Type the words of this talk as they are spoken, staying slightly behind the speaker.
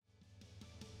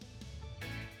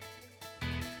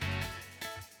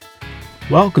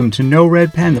Welcome to No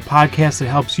Red Pen, the podcast that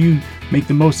helps you make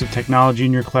the most of technology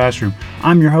in your classroom.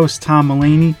 I'm your host, Tom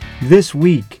Mullaney. This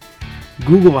week,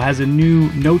 Google has a new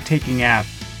note-taking app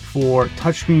for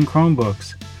touchscreen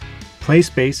Chromebooks.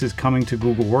 PlaySpace is coming to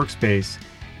Google Workspace.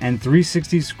 And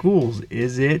 360 Schools,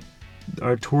 is it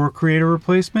a Tour Creator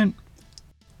replacement?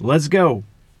 Let's go.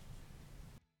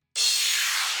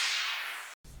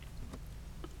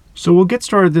 So we'll get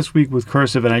started this week with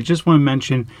Cursive, and I just want to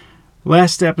mention,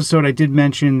 last episode I did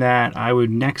mention that I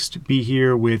would next be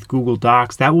here with Google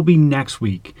Docs. That will be next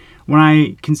week. When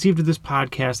I conceived of this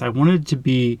podcast, I wanted it to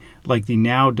be like the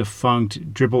now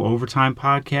defunct Dribble Overtime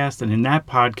podcast, and in that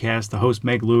podcast, the host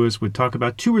Meg Lewis would talk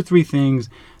about 2 or 3 things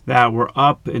that were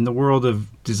up in the world of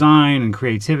design and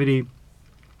creativity.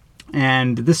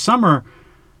 And this summer,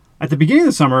 at the beginning of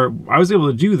the summer, I was able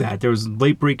to do that. There was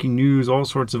late breaking news, all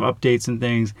sorts of updates and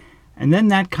things. And then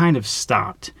that kind of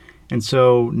stopped. And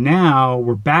so now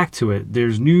we're back to it.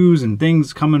 There's news and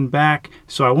things coming back.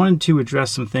 So I wanted to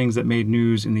address some things that made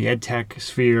news in the EdTech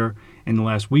sphere in the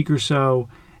last week or so.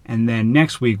 And then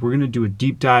next week, we're going to do a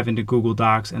deep dive into Google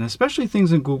Docs, and especially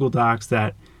things in Google Docs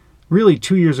that really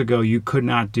 2 years ago you could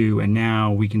not do, and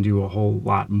now we can do a whole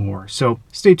lot more. So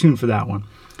stay tuned for that one.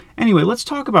 Anyway, let's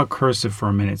talk about Cursive for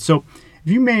a minute. So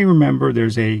if you may remember,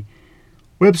 there's a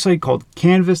website called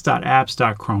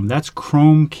canvas.apps.chrome. That's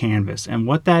Chrome Canvas. And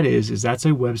what that is that's a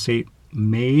website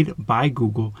made by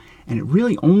Google, and it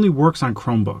really only works on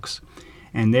Chromebooks.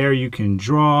 And there you can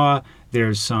draw.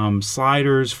 There's some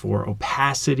sliders for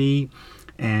opacity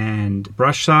and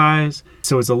brush size.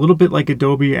 So it's a little bit like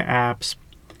Adobe Apps,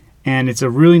 and it's a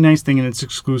really nice thing, and it's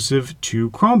exclusive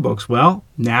to Chromebooks. Well,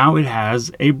 now it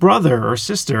has a brother or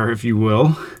sister, if you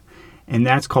will, and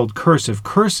that's called Cursive,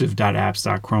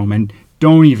 cursive.apps.chrome. And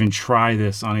don't even try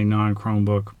this on a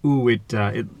non-Chromebook. Ooh,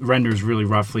 it renders really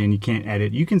roughly and you can't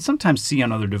edit. You can sometimes see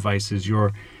on other devices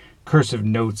your cursive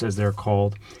notes, as they're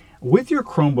called. With your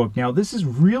Chromebook, now this is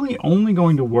really only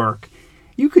going to work.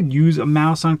 You could use a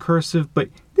mouse on Cursive, but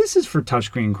this is for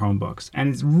touchscreen Chromebooks.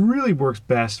 And it really works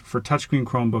best for touchscreen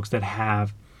Chromebooks that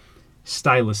have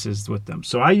styluses with them.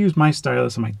 So I use my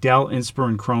stylus on my Dell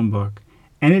Inspiron Chromebook,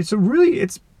 and it's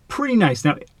pretty nice.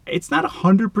 Now, it's not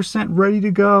 100% ready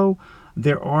to go.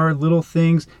 There are little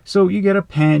things. So you get a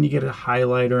pen, you get a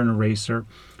highlighter, an eraser,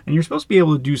 and you're supposed to be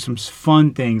able to do some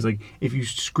fun things. Like if you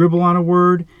scribble on a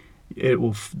word,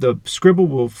 the scribble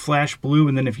will flash blue,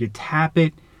 and then if you tap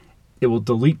it, it will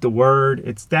delete the word.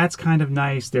 That's kind of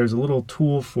nice. There's a little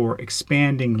tool for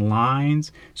expanding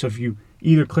lines. So if you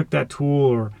either click that tool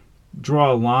or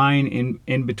draw a line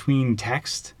in between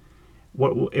text,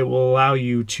 it will allow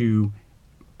you to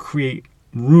create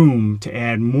room to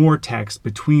add more text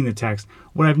between the text.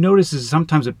 What I've noticed is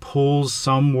sometimes it pulls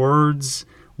some words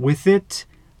with it.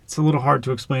 It's a little hard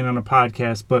to explain on a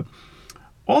podcast, but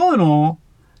all in all,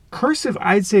 Cursive,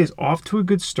 I'd say, is off to a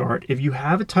good start. If you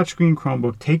have a touchscreen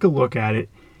Chromebook, take a look at it.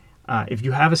 If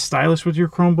you have a stylus with your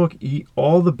Chromebook,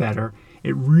 all the better.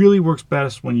 It really works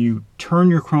best when you turn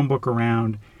your Chromebook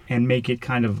around and make it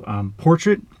kind of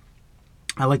portrait.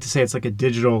 I like to say it's like a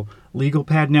digital legal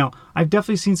pad. Now, I've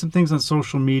definitely seen some things on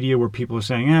social media where people are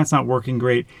saying, it's not working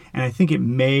great. And I think it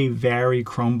may vary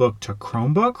Chromebook to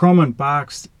Chromebook. Chrome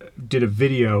Unboxed did a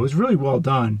video, it was really well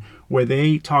done, where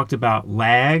they talked about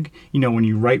lag, when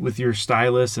you write with your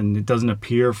stylus and it doesn't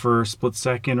appear for a split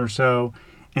second or so.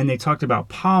 And they talked about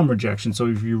palm rejection. So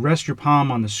if you rest your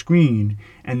palm on the screen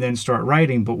and then start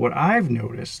writing. But what I've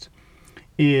noticed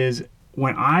is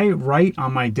when I write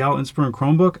on my Dell Inspiron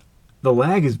Chromebook, the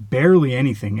lag is barely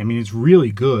anything. I mean, it's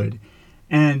really good.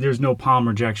 And there's no palm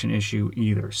rejection issue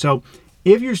either. So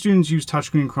if your students use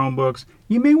touchscreen Chromebooks,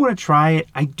 you may want to try it.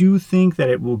 I do think that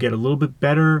it will get a little bit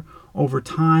better over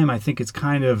time. I think it's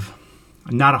kind of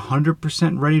not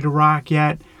 100% ready to rock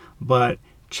yet, but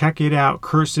check it out,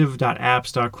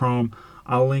 cursive.apps.chrome.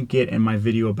 I'll link it and my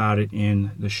video about it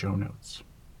in the show notes.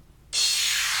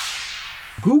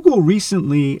 Google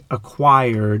recently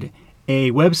acquired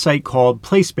a website called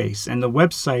PlaySpace, and the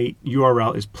website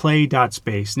URL is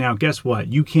play.space. Now, guess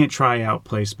what? You can't try out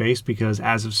PlaySpace because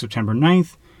as of September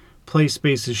 9th,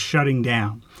 PlaySpace is shutting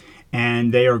down,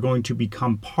 and they are going to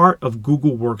become part of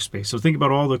Google Workspace. So think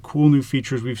about all the cool new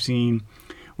features we've seen.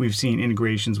 We've seen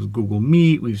integrations with Google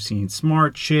Meet. We've seen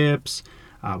smart chips.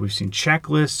 We've seen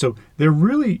checklists. So they're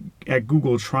really at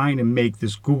Google trying to make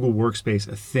this Google Workspace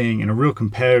a thing and a real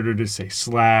competitor to, say,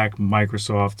 Slack,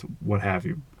 Microsoft, what have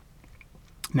you.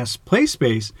 Now,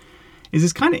 PlaySpace is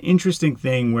this kind of interesting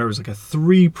thing where it was like a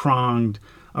 3-pronged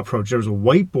approach. There was a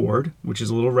whiteboard, which is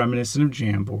a little reminiscent of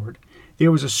Jamboard.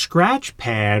 There was a scratch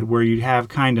pad where you'd have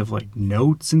kind of like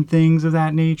notes and things of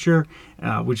that nature,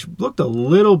 which looked a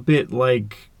little bit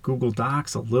like Google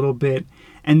Docs, a little bit.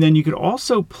 And then you could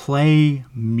also play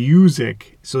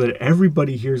music so that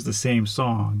everybody hears the same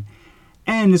song.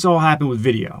 And this all happened with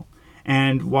video.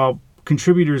 And while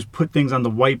contributors put things on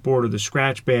the whiteboard or the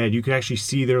scratch pad, you could actually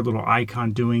see their little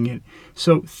icon doing it.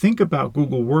 So think about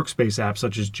Google Workspace apps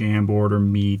such as Jamboard or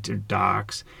Meet or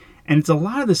Docs. And it's a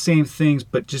lot of the same things,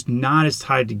 but just not as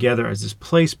tied together as this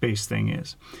PlaySpace thing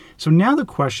is. So now the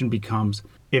question becomes,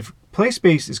 if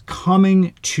PlaySpace is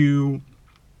coming to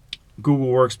Google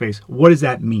Workspace, what does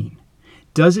that mean?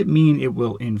 Does it mean it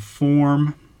will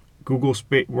inform Google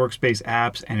Workspace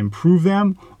apps and improve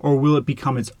them, or will it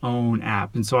become its own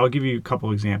app? And so I'll give you a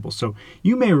couple examples. So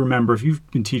you may remember, if you've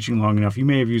been teaching long enough, you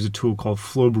may have used a tool called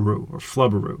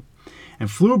Flubberoo. And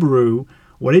Flubberoo,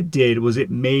 what it did was it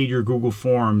made your Google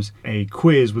Forms a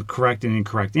quiz with correct and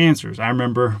incorrect answers. I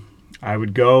remember I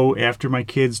would go after my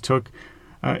kids took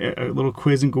a little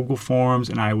quiz in Google Forms,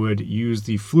 and I would use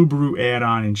the Flubberoo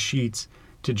add-on in Sheets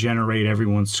to generate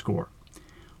everyone's score.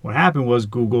 What happened was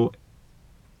Google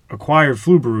acquired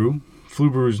Flubberoo.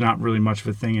 Flubberoo is not really much of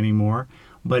a thing anymore,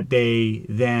 but they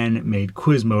then made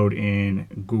quiz mode in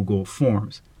Google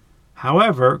Forms.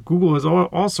 However, Google has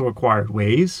also acquired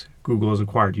Waze. Google has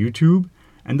acquired YouTube,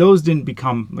 and those didn't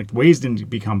become, like Waze didn't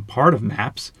become part of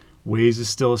Maps. Waze is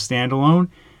still a standalone,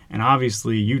 and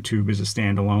obviously YouTube is a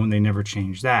standalone. They never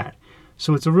changed that.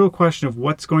 So it's a real question of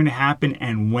what's going to happen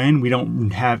and when. We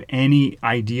don't have any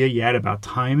idea yet about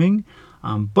timing.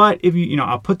 But if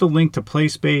I'll put the link to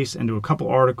PlaySpace and to a couple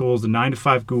articles, the 9 to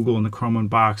 5 Google and the Chrome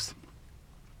Unboxed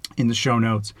in the show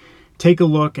notes. Take a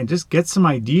look and just get some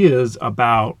ideas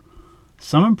about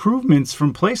some improvements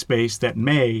from PlaySpace that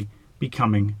may be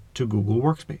coming to Google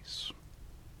Workspace.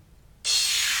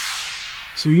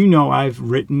 So I've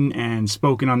written and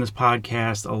spoken on this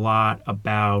podcast a lot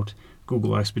about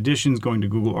Google Expeditions, going to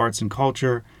Google Arts and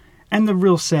Culture, and the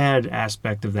real sad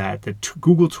aspect of that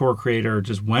Google Tour Creator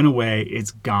just went away.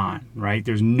 It's gone, right?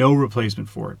 There's no replacement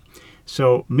for it.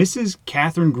 So Mrs.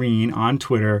 Catherine Green on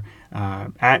Twitter,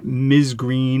 at Ms.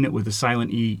 Green with a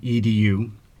silent E,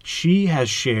 EDU, she has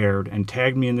shared and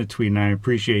tagged me in the tweet, and I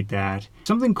appreciate that,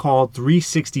 something called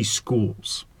 360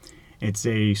 Schools. It's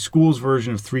a schools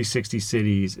version of 360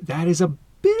 Cities. That is a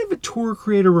bit of a tour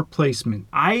creator replacement.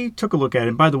 I took a look at it.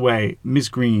 And by the way, Ms.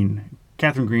 Green,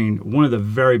 Catherine Green, one of the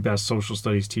very best social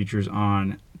studies teachers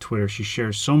on Twitter. She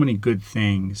shares so many good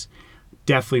things.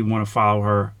 Definitely want to follow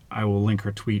her. I will link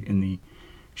her tweet in the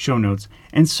show notes.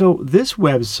 And so this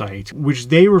website, which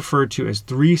they refer to as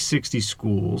 360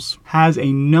 Schools, has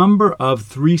a number of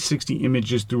 360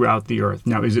 images throughout the earth.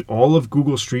 Now, is it all of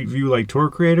Google Street View like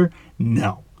Tour Creator?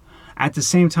 No. At the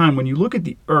same time, when you look at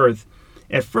the earth,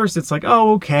 at first it's like,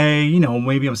 oh, okay,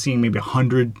 maybe I'm seeing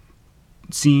 100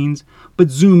 scenes. But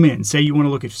zoom in. Say you want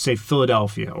to look at, say,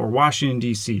 Philadelphia or Washington,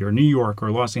 D.C. or New York or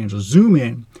Los Angeles. Zoom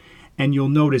in, and you'll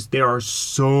notice there are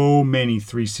so many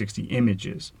 360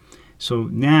 images. So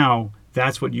now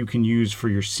that's what you can use for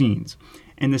your scenes.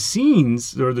 And the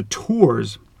scenes, or the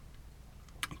tours,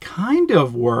 kind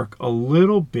of work a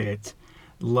little bit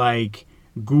like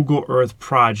Google Earth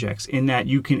projects in that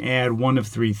you can add one of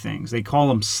three things. They call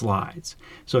them slides.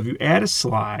 So if you add a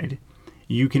slide,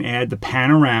 you can add the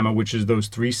panorama, which is those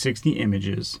 360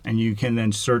 images, and you can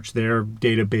then search their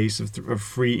database of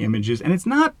free images. And it's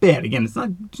not bad. Again, it's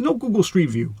no Google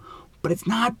Street View, but it's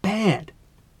not bad.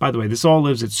 By the way, this all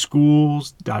lives at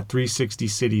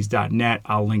schools.360cities.net.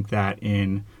 I'll link that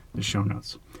in the show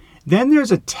notes. Then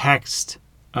there's a text.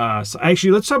 So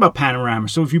actually, let's talk about panorama.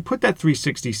 So if you put that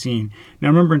 360 scene, now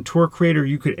remember in Tour Creator,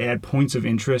 you could add points of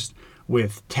interest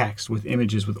with text, with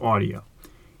images, with audio.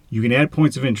 You can add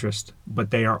points of interest,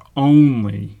 but they are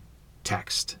only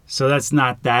text. So that's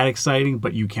not that exciting,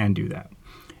 but you can do that.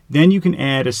 Then you can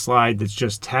add a slide that's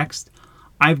just text.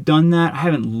 I've done that. I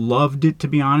haven't loved it, to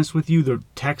be honest with you, the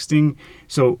texting.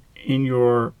 So in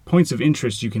your points of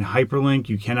interest, you can hyperlink.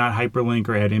 You cannot hyperlink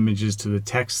or add images to the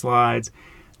text slides.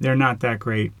 They're not that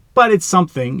great, but it's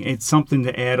something. It's something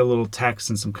to add a little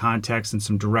text and some context and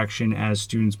some direction as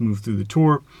students move through the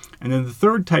tour. And then the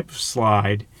third type of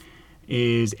slide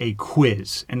is a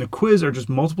quiz. And the quiz are just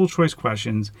multiple choice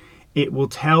questions. It will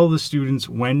tell the students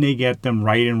when they get them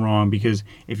right and wrong, because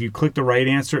if you click the right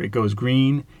answer, it goes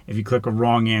green. If you click a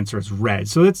wrong answer, it's red.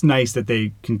 So it's nice that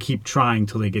they can keep trying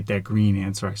till they get that green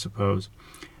answer, I suppose.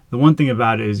 The one thing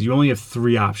about it is you only have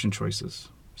 3 option choices.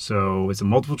 So it's a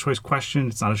multiple choice question.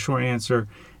 It's not a short answer.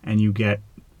 And you get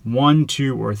 1,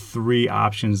 2, or 3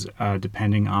 options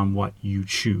depending on what you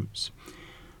choose.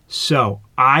 So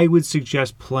I would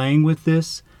suggest playing with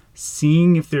this.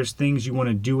 seeing if there's things you want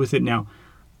to do with it. Now,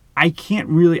 I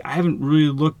haven't really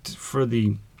looked for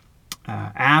the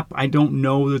app. I don't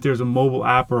know that there's a mobile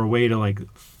app or a way to like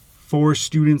force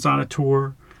students on a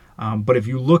tour. But if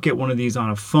you look at one of these on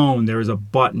a phone, there is a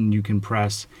button you can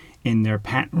press in their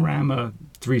Panorama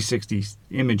 360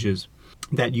 images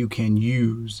that you can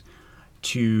use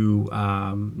to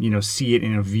see it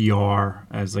in a VR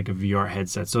as like a VR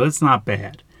headset. So that's not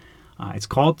bad. It's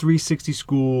called 360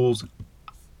 Schools.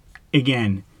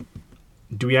 Again,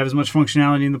 do we have as much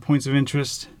functionality in the points of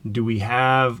interest? Do we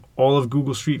have all of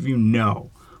Google Street View? No.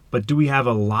 But do we have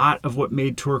a lot of what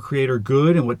made Tour Creator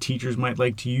good and what teachers might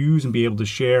like to use and be able to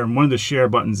share? And one of the share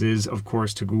buttons is, of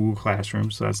course, to Google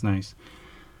Classroom, so that's nice.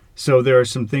 So there are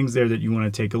some things there that you want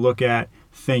to take a look at.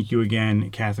 Thank you again,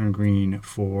 Catherine Green,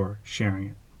 for sharing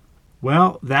it.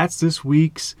 Well, that's this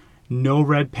week's No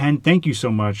Red Pen. Thank you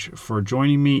so much for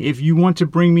joining me. If you want to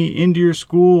bring me into your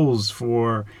schools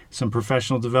for some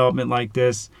professional development like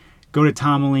this, go to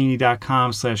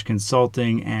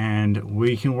tommulaney.com/consulting and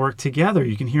we can work together.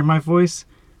 You can hear my voice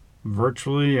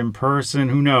virtually, in person,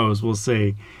 who knows, we'll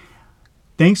see.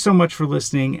 Thanks so much for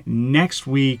listening. Next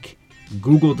week,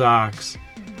 Google Docs.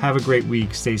 Have a great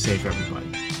week. Stay safe,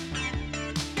 everybody.